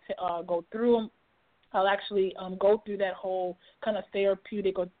kind of go through them, I'll actually go through that whole kind of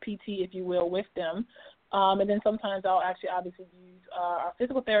therapeutic or PT, if you will, with them. And then sometimes I'll actually obviously use our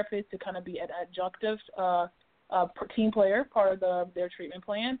physical therapist to kind of be an adjunctive team player, part of their treatment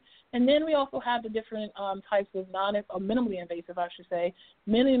plan. And then we also have the different types of minimally invasive, I should say,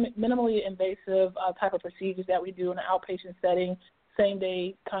 minimally invasive type of procedures that we do in an outpatient setting, same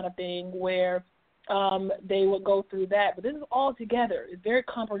day kind of thing, where they will go through that. But this is all together. It's very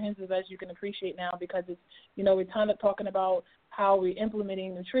comprehensive, as you can appreciate now, because it's, we're kind of talking about how we're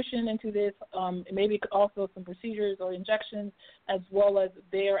implementing nutrition into this, maybe also some procedures or injections, as well as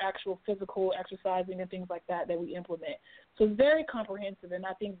their actual physical exercising and things like that we implement. So it's very comprehensive, and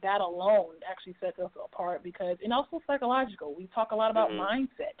I think that alone actually sets us apart and also psychological. We talk a lot about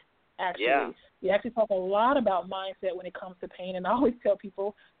mindset, actually. Yeah. We actually talk a lot about mindset when it comes to pain, and I always tell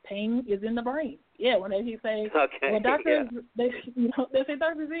people pain is in the brain. Yeah, when they say, well, doctor, they say,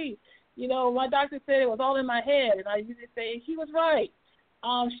 Dr. Z, my doctor said it was all in my head, and I usually say, he was right.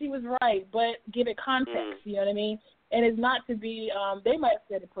 She was right, but give it context, you know what I mean? And it's not to be, they might have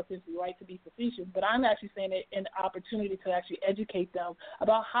said it potentially right to be facetious, but I'm actually saying it an opportunity to actually educate them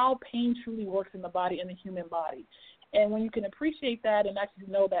about how pain truly works in the body, in the human body. And when you can appreciate that and actually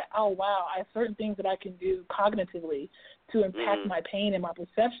know that, oh, wow, I have certain things that I can do cognitively to impact my pain and my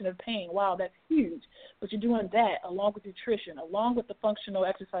perception of pain, wow, that's huge. But you're doing that along with nutrition, along with the functional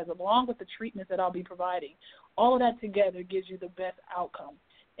exercise, along with the treatments that I'll be providing. All of that together gives you the best outcome.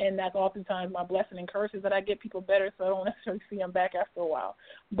 And that's oftentimes my blessing and curse is that I get people better, so I don't necessarily see them back after a while.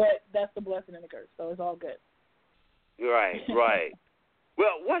 But that's the blessing and the curse, so it's all good. Right.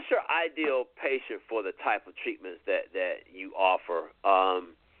 Well, what's your ideal patient for the type of treatments that you offer? I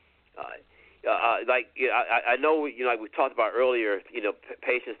know, like we talked about earlier,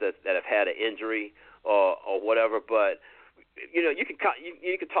 patients that have had an injury or whatever, but you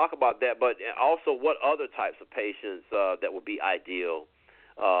can talk about that, but also what other types of patients that would be ideal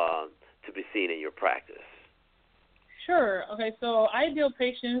to be seen in your practice? Sure. Okay, so ideal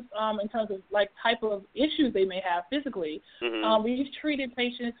patients in terms of type of issues they may have physically. We've treated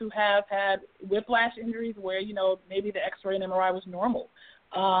patients who have had whiplash injuries where, maybe the X-ray and MRI was normal.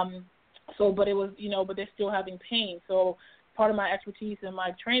 But it was, but they're still having pain. So part of my expertise and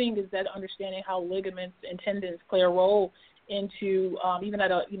my training is that understanding how ligaments and tendons play a role into, even at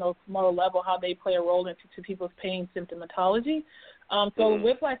a, smaller level, how they play a role into people's pain symptomatology. So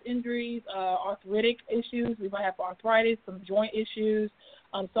whiplash injuries, arthritic issues, we might have arthritis, some joint issues.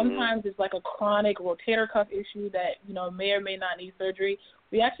 Sometimes it's like a chronic rotator cuff issue that, may or may not need surgery.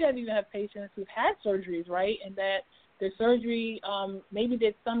 We actually even have patients who've had surgeries, right, and that their surgery maybe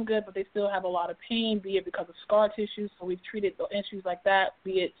did some good, but they still have a lot of pain, be it because of scar tissue. So we've treated issues like that,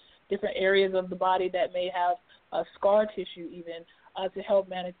 be it different areas of the body that may have scar tissue even to help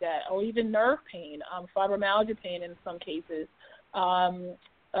manage that, or even nerve pain, fibromyalgia pain in some cases.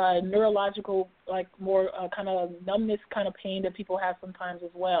 Neurological, more kind of numbness kind of pain that people have sometimes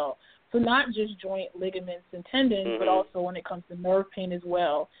as well. So not just joint ligaments and tendons, but also when it comes to nerve pain as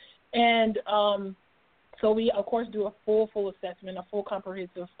well. And so we, of course, do a full assessment, a full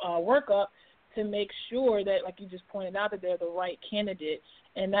comprehensive workup to make sure that, like you just pointed out, that they're the right candidate.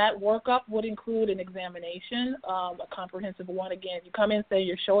 And that workup would include an examination, a comprehensive one. Again, if you come in and say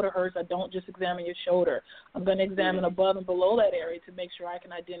your shoulder hurts, I don't just examine your shoulder. I'm going to examine above and below that area to make sure I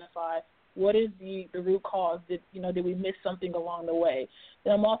can identify what is the root cause. Did we miss something along the way?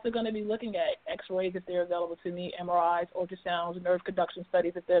 Then I'm also going to be looking at X-rays if they're available to me, MRIs, ultrasounds, nerve conduction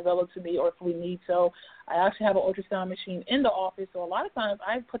studies if they're available to me, or if we need so. I actually have an ultrasound machine in the office, so a lot of times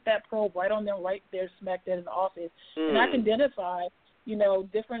I put that probe right on them, right there, smack dead in the office, and I can identify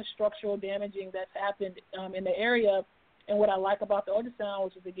different structural damaging that's happened in the area. And what I like about the ultrasound,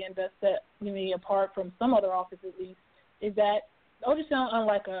 which is, again, does set me apart from some other offices at least, is that the ultrasound,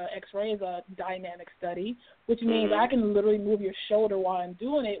 unlike an X-ray, is a dynamic study, which means I can literally move your shoulder while I'm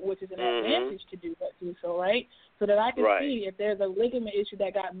doing it, which is an advantage to do so, right? So that I can see if there's a ligament issue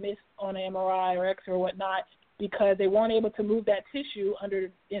that got missed on an MRI or X-ray or whatnot, because they weren't able to move that tissue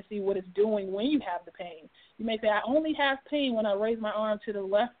under and see what it's doing when you have the pain. You may say, I only have pain when I raise my arm to the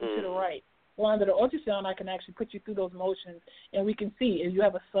left or to the right. Well, under the ultrasound, I can actually put you through those motions, and we can see if you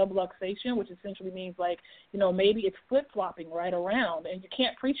have a subluxation, which essentially means maybe it's flip-flopping right around, and you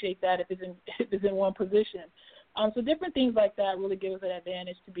can't appreciate that if it's in one position. So different things like that really give us an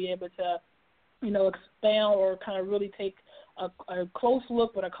advantage to be able to, expand or kind of really take a close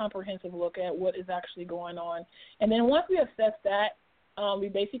look, but a comprehensive look at what is actually going on. And then once we assess that, we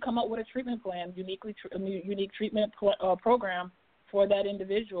basically come up with a treatment plan, unique treatment program for that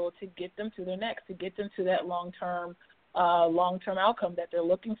individual to get them to their next, to get them to that long-term outcome that they're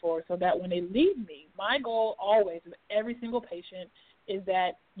looking for, so that when they leave me, my goal always with every single patient is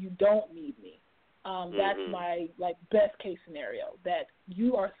that you don't need me. That's my best case scenario, that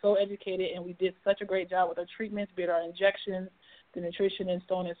you are so educated and we did such a great job with our treatments, be it our injections, the nutrition, and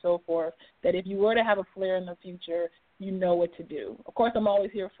so on and so forth, that if you were to have a flare in the future, you know what to do. Of course, I'm always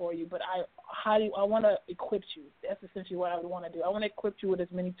here for you, but I want to equip you. That's essentially what I would want to do. I want to equip you with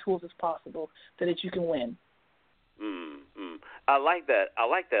as many tools as possible so that you can win. I like that. I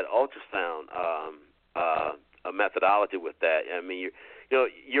like that ultrasound methodology with that. I mean,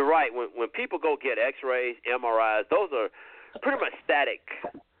 you're right. When people go get X-rays, MRIs, those are pretty much static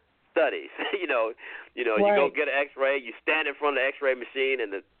studies. You go get an X-ray, you stand in front of the X-ray machine,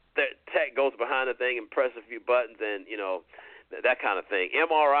 and the tech goes behind the thing and press a few buttons, and that kind of thing.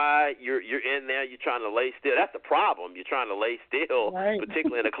 MRI, you're in there, you're trying to lay still. That's the problem. You're trying to lay still,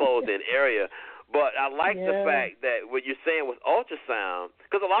 particularly in a closed-in area. But I like the fact that what you're saying with ultrasound,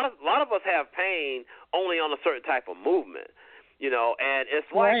 because a lot of us have pain only on a certain type of movement. And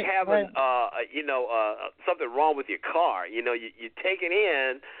it's like having, something wrong with your car. You take it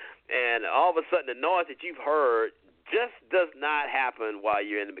in, and all of a sudden the noise that you've heard just does not happen while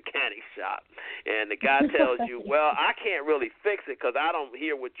you're in the mechanic shop. And the guy tells you, well, I can't really fix it because I don't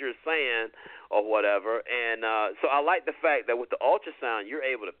hear what you're saying or whatever. And so I like the fact that with the ultrasound, you're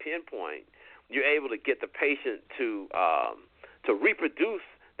able to pinpoint, you're able to get the patient to reproduce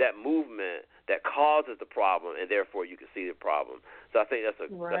that movement that causes the problem, and therefore you can see the problem. So I think that's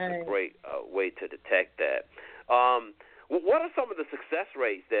a great way to detect that. What are some of the success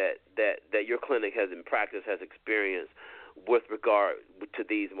rates that your clinic has in practice has experienced with regard to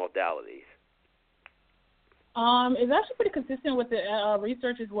these modalities? It's actually pretty consistent with the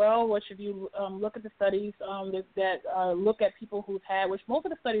research as well, which if you look at the studies that look at people who've had, which most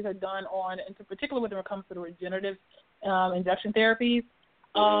of the studies are done on, in particular when it comes to the regenerative injection therapies,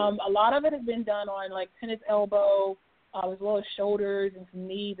 a lot of it has been done on like tennis elbow, as well as shoulders and some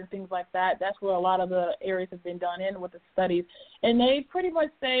knees and things like that. That's where a lot of the areas have been done in with the studies. And they pretty much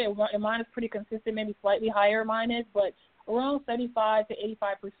say, and mine is pretty consistent, maybe slightly higher mine is, but around 75 to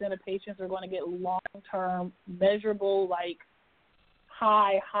 85% of patients are going to get long-term, measurable, like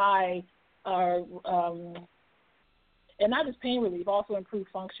high, and not just pain relief, also improved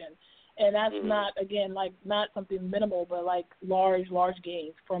function. And that's not, again, like not something minimal, but like large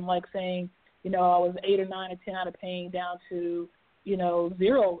gains from like saying, I was 8 or 9 or 10 out of pain down to,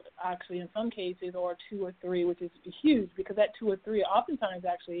 0 actually in some cases, or 2 or 3, which is huge because that 2 or 3 oftentimes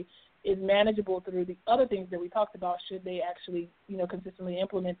actually is manageable through the other things that we talked about should they actually, consistently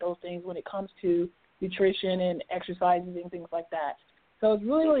implement those things when it comes to nutrition and exercises and things like that. So it's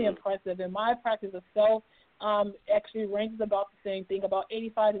really, really impressive. And my practice itself actually ranges about the same thing, about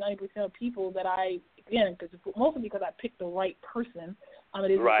 85 to 90% of people that mostly because I picked the right person. It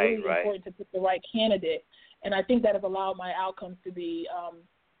is really important to pick the right candidate, and I think that has allowed my outcomes to be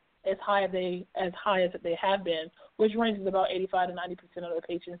as high as they have been, which ranges about 85 to 90% of the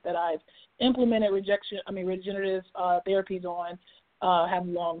patients that I've implemented regenerative therapies on have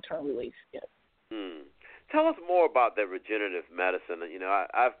long-term relief. Yes. Tell us more about that regenerative medicine.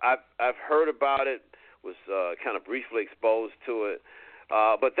 I've heard about it, was kind of briefly exposed to it,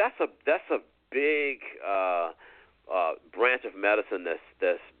 but that's a big branch of medicine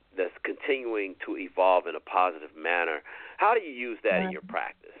that's continuing to evolve in a positive manner. How do you use that in your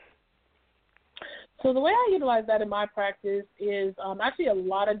practice? So the way I utilize that in my practice is actually a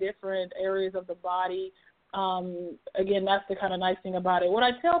lot of different areas of the body. Again, that's the kind of nice thing about it. What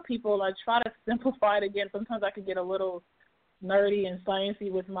I tell people, I try to simplify it again. Sometimes I can get a little nerdy and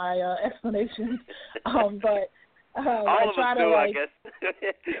sciencey with my explanations, but all of us do, I guess.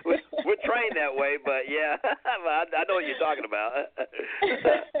 We're trained that way, but yeah, I know what you're talking about.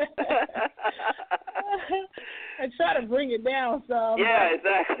 I try to bring it down some. Yeah,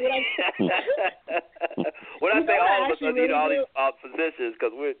 exactly. When I say all of us, I mean all these physicians,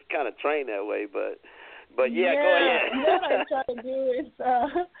 because we're kind of trained that way. But yeah, go ahead. What I try to do is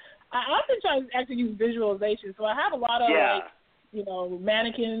I often try to actually use visualization. So I have a lot of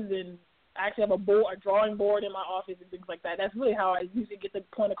mannequins, and I actually have a drawing board in my office and things like that. That's really how I usually get the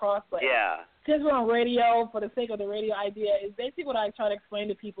point across. But since we're on radio, for the sake of the radio idea, is basically what I try to explain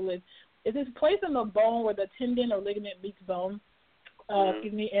to people is this place in the bone where the tendon or ligament meets bone,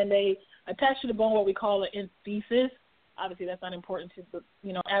 and they attach to the bone what we call an enthesis. Obviously, that's not important to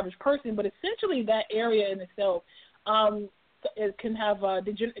the average person, but essentially that area in itself it can have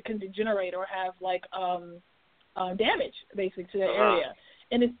can degenerate or have like damage basically to that area.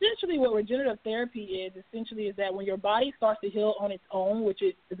 And essentially what regenerative therapy is that when your body starts to heal on its own, which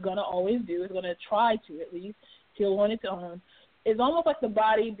it is going to always do, it's going to try to at least heal on its own, it's almost like the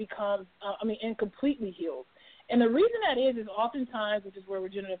body becomes, incompletely healed. And the reason that is oftentimes, which is where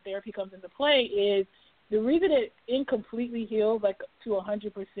regenerative therapy comes into play, is the reason it incompletely heals, like to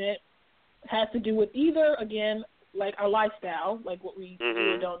 100%, has to do with either, again, like our lifestyle, like what we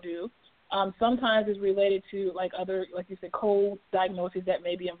do or don't do. Sometimes it's related to like other, like you said, cold diagnoses that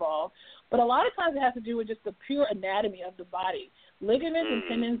may be involved. But a lot of times it has to do with just the pure anatomy of the body. Ligaments and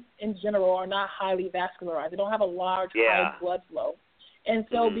tendons in general are not highly vascularized. They don't have a large high blood flow. And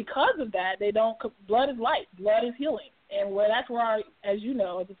so because of that, blood is life. Blood is healing. And that's where as you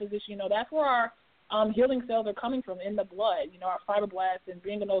know, as a physician, that's where our healing cells are coming from, in the blood, our fibroblasts and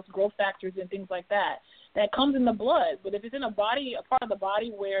bringing those growth factors and things like that. That comes in the blood. But if it's in a part of the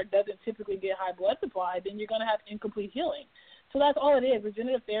body where it doesn't typically get high blood supply, then you're going to have incomplete healing. So that's all it is.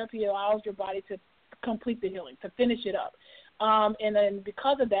 Regenerative therapy allows your body to complete the healing, to finish it up. And then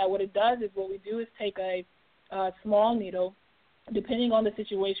because of that, what it does is what we do is take a small needle, depending on the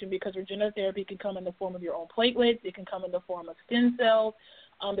situation, because regenerative therapy can come in the form of your own platelets. It can come in the form of stem cells.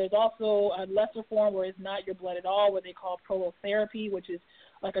 There's also a lesser form where it's not your blood at all, what they call prolotherapy, which is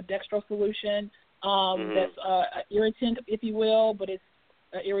like a dextrose solution. That's an irritant, if you will, but it's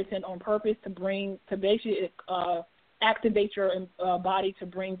an irritant on purpose to basically activate your body to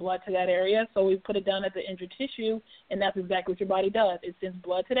bring blood to that area. So we put it down at the injured tissue, and that's exactly what your body does. It sends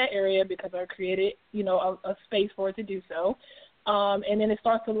blood to that area because I created, a space for it to do so. And then it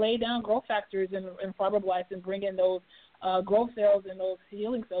starts to lay down growth factors and fibroblasts and bring in those growth cells and those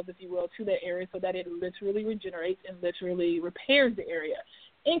healing cells, if you will, to that area so that it literally regenerates and literally repairs the area.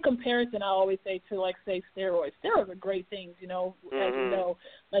 In comparison, I always say to, say, steroids. Steroids are great things, as you know.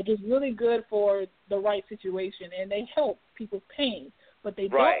 It's really good for the right situation, and they help people's pain. But they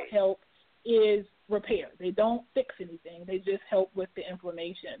don't help is repair. They don't fix anything. They just help with the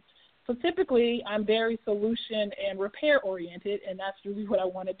inflammation. So typically, I'm very solution and repair-oriented, and that's really what I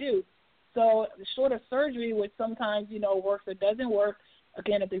want to do. So short of surgery, which sometimes, works or doesn't work,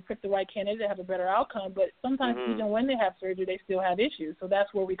 again, if they pick the right candidate, they have a better outcome. But sometimes even when they have surgery, they still have issues. So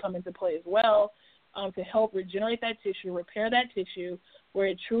that's where we come into play as well, to help regenerate that tissue, repair that tissue, where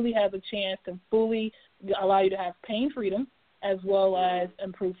it truly has a chance to fully allow you to have pain freedom as well as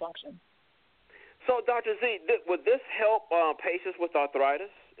improve function. So, Dr. Z, would this help patients with arthritis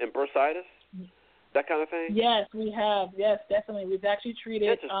and bursitis, that kind of thing? Yes, we have. Yes, definitely. We've actually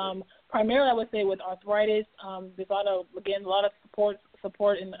treated primarily, I would say, with arthritis. There's a lot of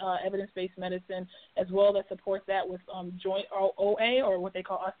support in evidence-based medicine, as well as supports that with joint OA, or what they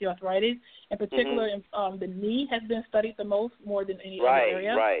call osteoarthritis. In particular, the knee has been studied the most, more than any other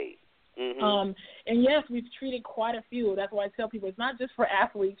area. Right. And yes, we've treated quite a few. That's why I tell people it's not just for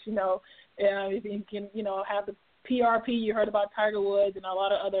athletes. If you can, have the PRP, you heard about Tiger Woods and a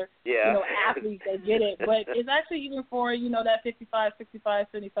lot of other, athletes that get it. But it's actually even for, that 55, 65,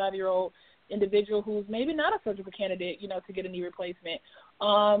 75-year-old individual who's maybe not a surgical candidate, to get a knee replacement.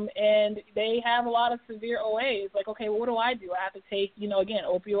 And they have a lot of severe OAs. Like, okay, well, what do? I have to take, again,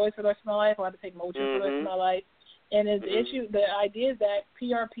 opioids for the rest of my life, or I have to take Motrin for the rest of my life. And the idea is that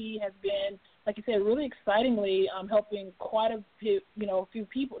PRP has been, like you said, really excitingly helping quite a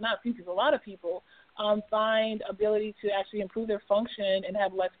lot of people find ability to actually improve their function and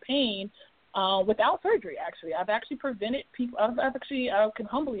have less pain without surgery. Actually, I've actually prevented people. I can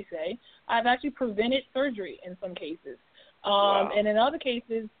humbly say I've actually prevented surgery in some cases, and in other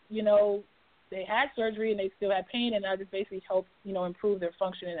cases, they had surgery and they still had pain, and I just basically helped improve their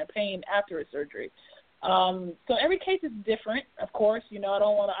function and their pain after a surgery. So every case is different, of course. I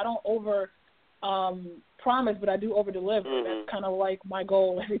don't over promise, but I do over deliver. That's kind of like my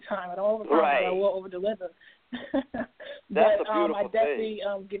goal every time. I don't over promise, but I will over deliver. That's a beautiful I definitely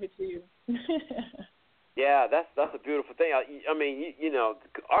give it to you. Yeah, that's a beautiful thing. I mean,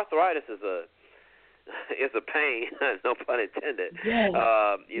 arthritis is a pain, no pun intended. Yeah.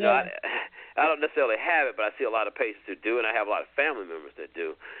 I don't necessarily have it, but I see a lot of patients who do, and I have a lot of family members that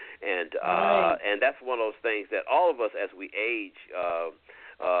do. And and that's one of those things that all of us, as we age,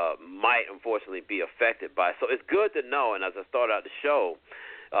 might unfortunately be affected by. So it's good to know, and as I started out the show,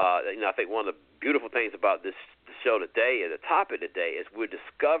 I think one of the beautiful things about this show today, and the topic today, is we're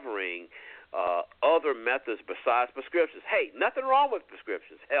discovering other methods besides prescriptions. Hey, nothing wrong with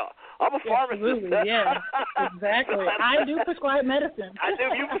prescriptions. Hell, I'm a pharmacist. Absolutely, yeah, exactly. I do prescribe medicine. I do.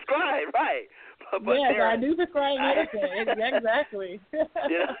 You prescribe, right? But yes, I do prescribe medicine. Exactly.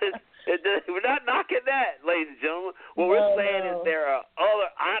 We're not knocking that, ladies and gentlemen. What we're saying is there are other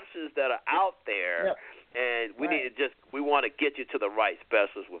options that are out there, and we need to we want to get you to the right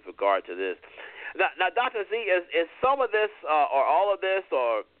specialist with regard to this. Now, Dr. Z, is some of this or all of this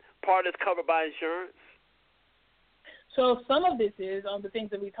or part of this covered by insurance? So some of this is the things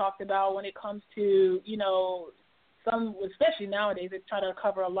that we talked about when it comes to, some, especially nowadays, they try to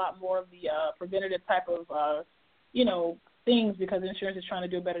cover a lot more of the preventative type of, things, because insurance is trying to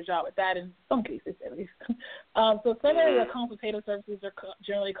do a better job with that in some cases, at least. So some of the consultative services are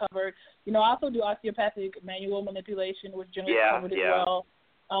generally covered. I also do osteopathic manual manipulation, which generally is covered as well.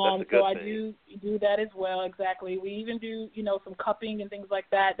 So I do that as well, exactly. We even do, some cupping and things like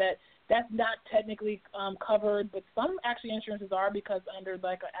that. That's not technically covered, but some actually insurances are, because under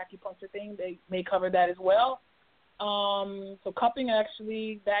like an acupuncture thing, they may cover that as well. So cupping,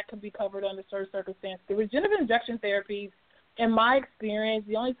 actually, that could be covered under certain circumstances. The regenerative injection therapies, in my experience,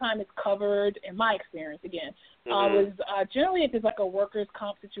 the only time it's covered, in my experience, again, was generally if it's like a workers'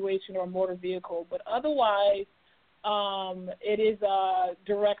 comp situation or a motor vehicle. But otherwise, it is a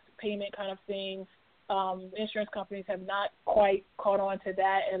direct payment kind of thing. Insurance companies have not quite caught on to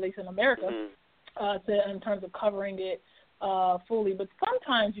that, at least in America, in terms of covering it fully. But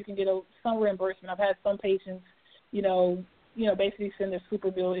sometimes you can get some reimbursement. I've had some patients, basically send their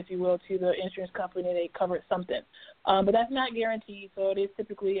super bill, if you will, to the insurance company and they covered something. But that's not guaranteed, so it is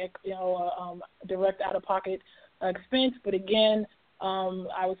typically a direct out-of-pocket expense. But again,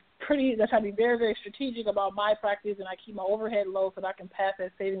 I try to be very, very strategic about my practice, and I keep my overhead low so that I can pass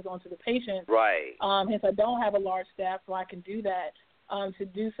that savings on to the patient. Right. Hence, I don't have a large staff, so I can do that.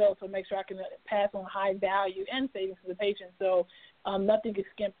 To make sure I can pass on high value and savings to the patient. So nothing is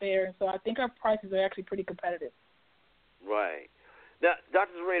skimped there. And so I think our prices are actually pretty competitive. Right. Now,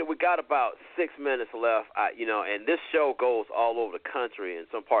 Dr. Zarina, we got about 6 minutes left, and this show goes all over the country and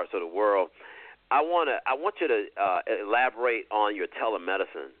some parts of the world. I want you to elaborate on your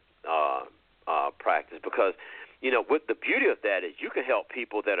telemedicine practice because, with the beauty of that is you can help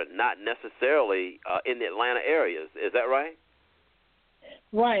people that are not necessarily in the Atlanta areas. Is that right?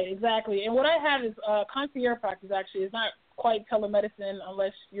 Right, exactly. And what I have is concierge practice, actually. It's not quite telemedicine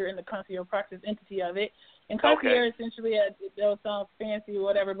unless you're in the concierge practice entity of it. And concierge, essentially, it'll sound fancy or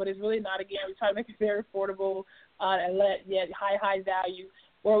whatever, but it's really not. Again, we try to make it very affordable and yet high value,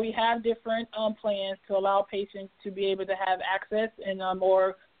 where we have different plans to allow patients to be able to have access and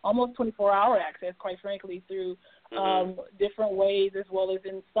more almost 24-hour access, quite frankly, through different ways, as well as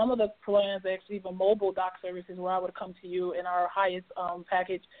in some of the plans, actually even mobile doc services where I would come to you in our highest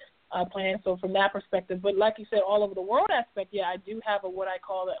package plan. So from that perspective, but like you said, all over the world aspect, I do have what I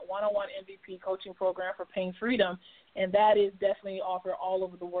call a one-on-one MVP coaching program for pain freedom, and that is definitely offered all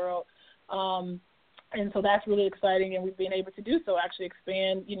over the world. And so that's really exciting, and we've been able to do so, actually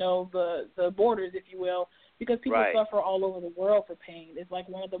expand, the borders, if you will, because people suffer all over the world for pain. It's like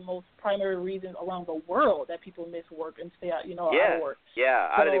one of the most primary reasons around the world that people miss work and stay out, out of work.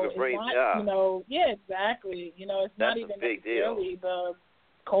 Yeah, so I didn't even bring exactly. It's not even necessarily deal. the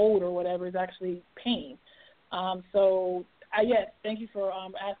cold or whatever. It's actually pain. Thank you for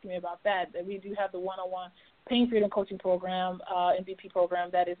asking me about that. That we do have the one-on-one pain freedom coaching program, MVP program,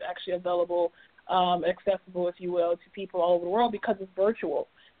 that is actually available, accessible, if you will, to people all over the world because it's virtual.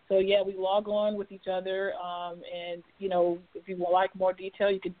 So, we log on with each other, and, if you would like more detail,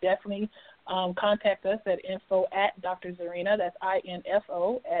 you could definitely contact us at info@Dr. Zarina, that's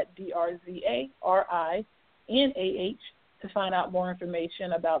INFO @DRZARINAH, to find out more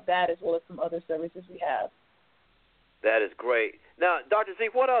information about that as well as some other services we have. That is great. Now, Dr. Z,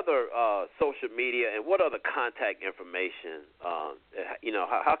 what other social media and what other contact information, how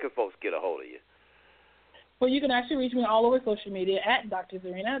can folks get a hold of you? Well, you can actually reach me all over social media at Dr.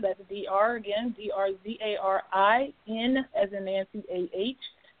 Zarina. That's DRZARIN as in Nancy AH.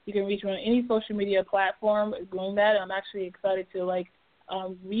 You can reach me on any social media platform doing that. I'm actually excited to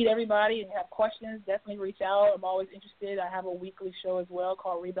meet everybody and have questions. Definitely reach out. I'm always interested. I have a weekly show as well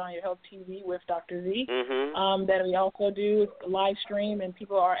called Rebound Your Health TV with Dr. Z that we also do live stream, and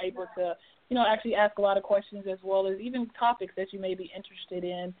people are able to, actually ask a lot of questions as well as even topics that you may be interested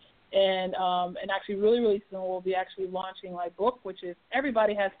in. And actually really, really soon we'll be actually launching my book, which is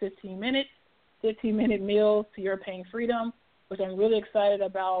Everybody Has 15 Minutes, 15-minute meals to your pain freedom, which I'm really excited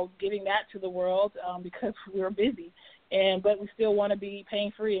about giving that to the world because we're busy. But we still want to be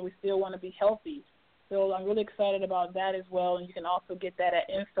pain-free and we still want to be healthy. So I'm really excited about that as well. And you can also get that at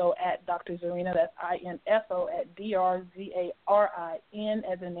info@Dr. Zarina. That's INFO @DRZARIN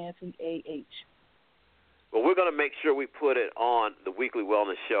as in Nancy AH. Well, we're going to make sure we put it on the Weekly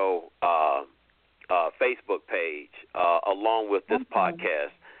Wellness Show Facebook page along with this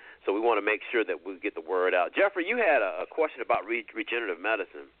podcast. So we want to make sure that we get the word out. Jeffrey, you had a question about regenerative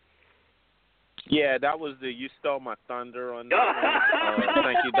medicine. Yeah, that was you stole my thunder on that.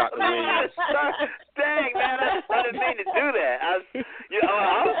 Thank you, Dr. Williams. Dang, man, I didn't mean to do that.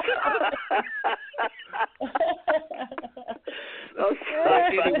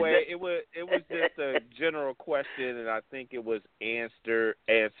 Anyway, it was just a general question, and I think it was answered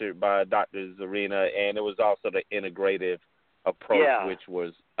by Dr. Zarina, and it was also the integrative approach, which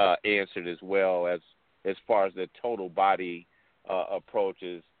was answered as well as far as the total body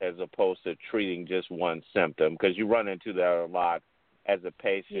approaches as opposed to treating just one symptom, because you run into that a lot as a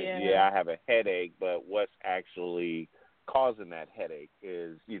patient. I have a headache, but what's actually causing that headache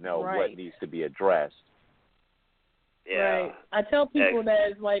is, what needs to be addressed. Right. I tell people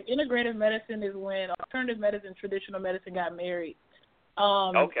that it's like integrative medicine is when alternative medicine, traditional medicine got married.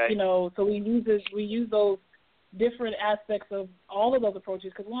 So we use those different aspects of all of those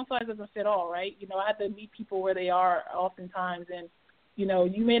approaches because one size doesn't fit all, right? I have to meet people where they are oftentimes, and, you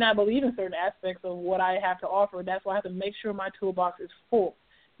may not believe in certain aspects of what I have to offer. That's why I have to make sure my toolbox is full.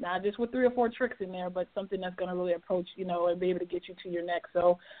 not just with 3 or 4 tricks in there, but something that's going to really approach, and be able to get you to your next.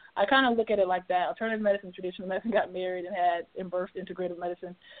 So I kind of look at it like that. Alternative medicine, traditional medicine got married and birthed integrative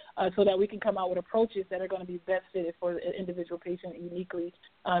medicine, so that we can come out with approaches that are going to be best fitted for the individual patient uniquely,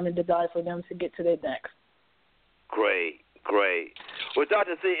 and designed for them to get to their next. Great. Well,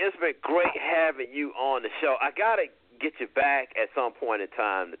 Dr. Z, it's been great having you on the show. I got to get you back at some point in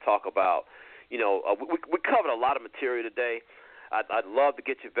time to talk about, we covered a lot of material today. I'd love to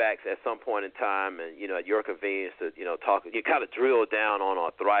get you back at some point in time and, at your convenience to, talk. You kind of drill down on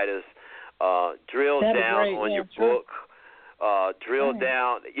arthritis, drill down on your book, drill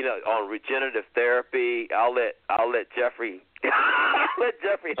down, on regenerative therapy. I'll let Jeffrey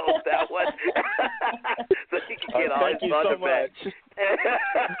host that one so he can get all his thunder back.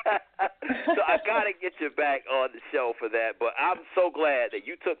 So I got to get you back on the show for that. But I'm so glad that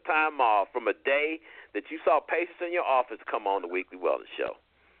you took time off from a day that you saw patients in your office come on the Weekly Wellness Show.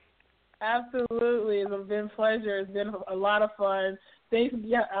 Absolutely. It's been a pleasure. It's been a lot of fun. Thanks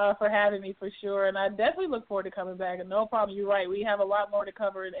for having me, for sure. And I definitely look forward to coming back. And no problem. You're right. We have a lot more to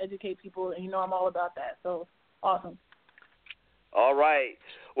cover and educate people, and I'm all about that. So awesome. All right.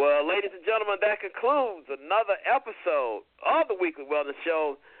 Well, ladies and gentlemen, that concludes another episode of the Weekly Wellness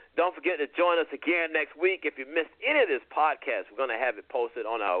Show. Don't forget to join us again next week. If you missed any of this podcast, we're going to have it posted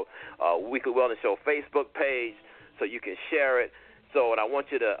on our Weekly Wellness Show Facebook page so you can share it. So, and I want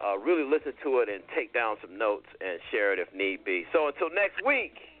you to really listen to it and take down some notes and share it if need be. So until next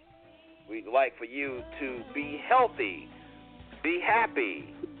week, we'd like for you to be healthy, be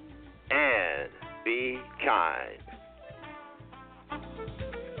happy, and be kind.